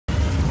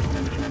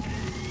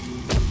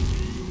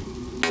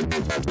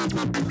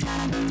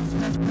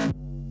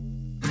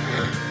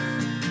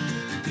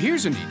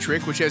Here's a neat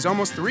trick which has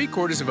almost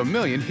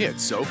 750,000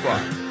 hits so far.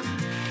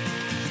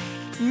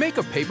 Make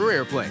a paper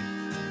airplane.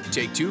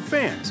 Take 2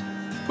 fans,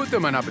 put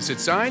them on opposite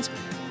sides,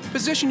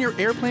 position your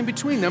airplane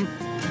between them,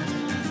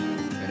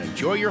 and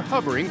enjoy your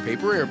hovering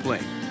paper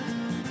airplane.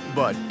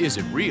 But is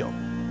it real?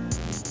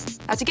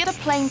 Now, to get a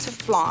plane to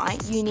fly,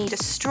 you need a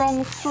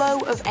strong flow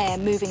of air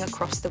moving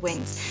across the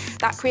wings.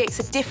 That creates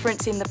a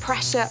difference in the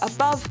pressure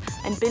above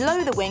and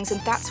below the wings,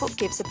 and that's what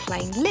gives a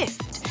plane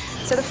lift.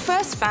 So the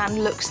first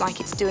fan looks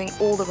like it's doing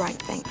all the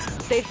right things.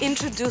 They've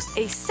introduced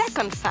a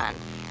second fan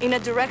in a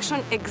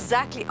direction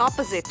exactly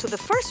opposite to the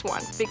first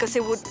one, because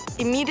it would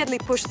immediately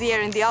push the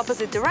air in the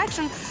opposite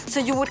direction,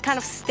 so you would kind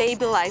of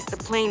stabilize the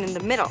plane in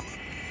the middle.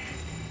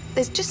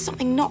 There's just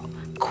something not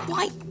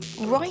quite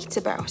right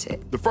about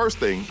it. The first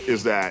thing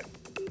is that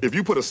if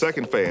you put a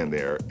second fan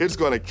there, it's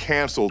going to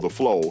cancel the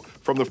flow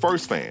from the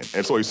first fan.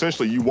 And so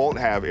essentially you won't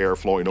have air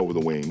flowing over the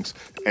wings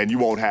and you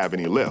won't have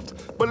any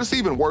lift. But it's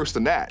even worse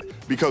than that,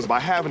 because by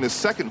having this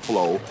second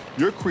flow,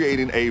 you're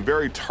creating a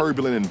very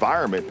turbulent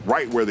environment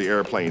right where the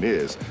airplane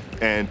is.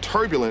 And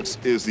turbulence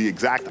is the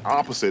exact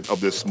opposite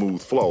of this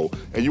smooth flow,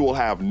 and you will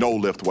have no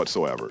lift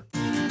whatsoever.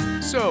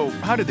 So,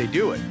 how did they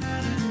do it?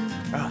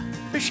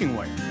 Fishing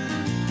wire.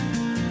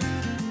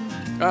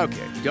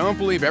 Okay, don't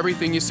believe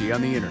everything you see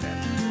on the internet.